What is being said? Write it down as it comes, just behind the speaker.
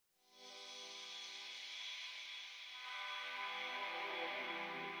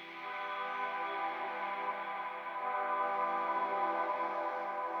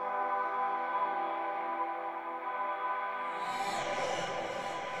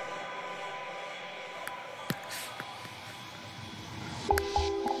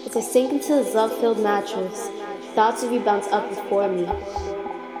As I sink into this love-filled mattress, thoughts of you bounce up before me.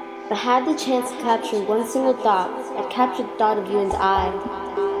 If I had the chance to capture one single thought, I'd capture the thought of you and I.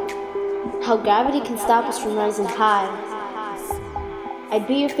 How gravity can stop us from rising high. I'd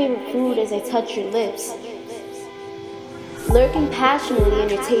be your favorite food as I touch your lips, lurking passionately in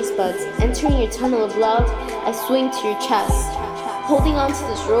your taste buds, entering your tunnel of love. I swing to your chest, holding on to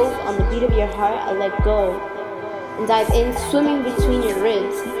this rope. On the beat of your heart, I let go and dive in, swimming between your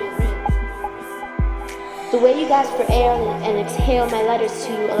ribs. The way you gasp for air and exhale my letters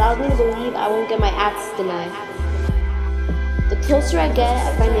to you allowed me to believe I won't get my access denied. The closer I get,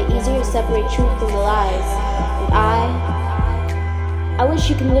 I find it easier to separate truth from the lies. And I wish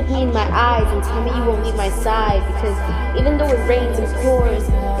you can look me in my eyes and tell me you won't leave my side, because even though it rains and pours,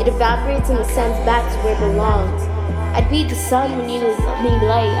 it evaporates and ascends back to where it belongs. I'd be the sun when you need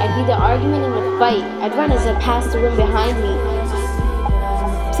light. I'd be the argument in the fight. I'd run as I pass the room behind me.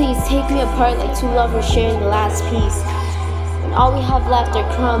 Please take me apart like two lovers sharing the last piece. When all we have left are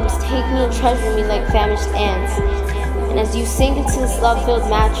crumbs, take me and treasure me like famished ants. And as you sink into this love-filled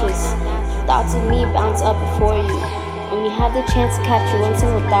mattress, thoughts of me bounce up before you. When you had the chance to capture one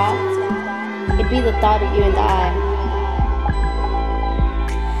single thought, it'd be the thought of you and I.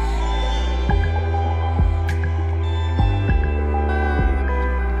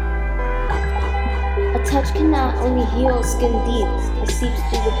 A touch can not only heal skin deep, it seeps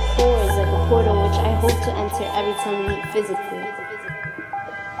through the pores like a portal which I hope to enter every time we meet physically.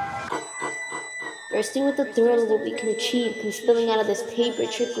 Bursting with the thrill of what we can achieve, comes spilling out of this paper,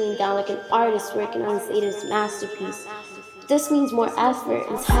 trickling down like an artist working on his latest masterpiece. But this means more effort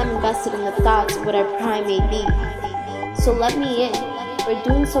and time invested in the thoughts of what our prime may be. So let me in, for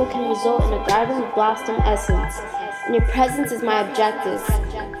doing so can result in a garden of blossom essence, and your presence is my objective.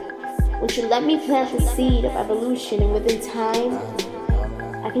 Won't you let me plant the seed of evolution, and within time,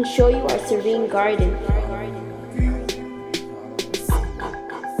 I can show you our serene garden.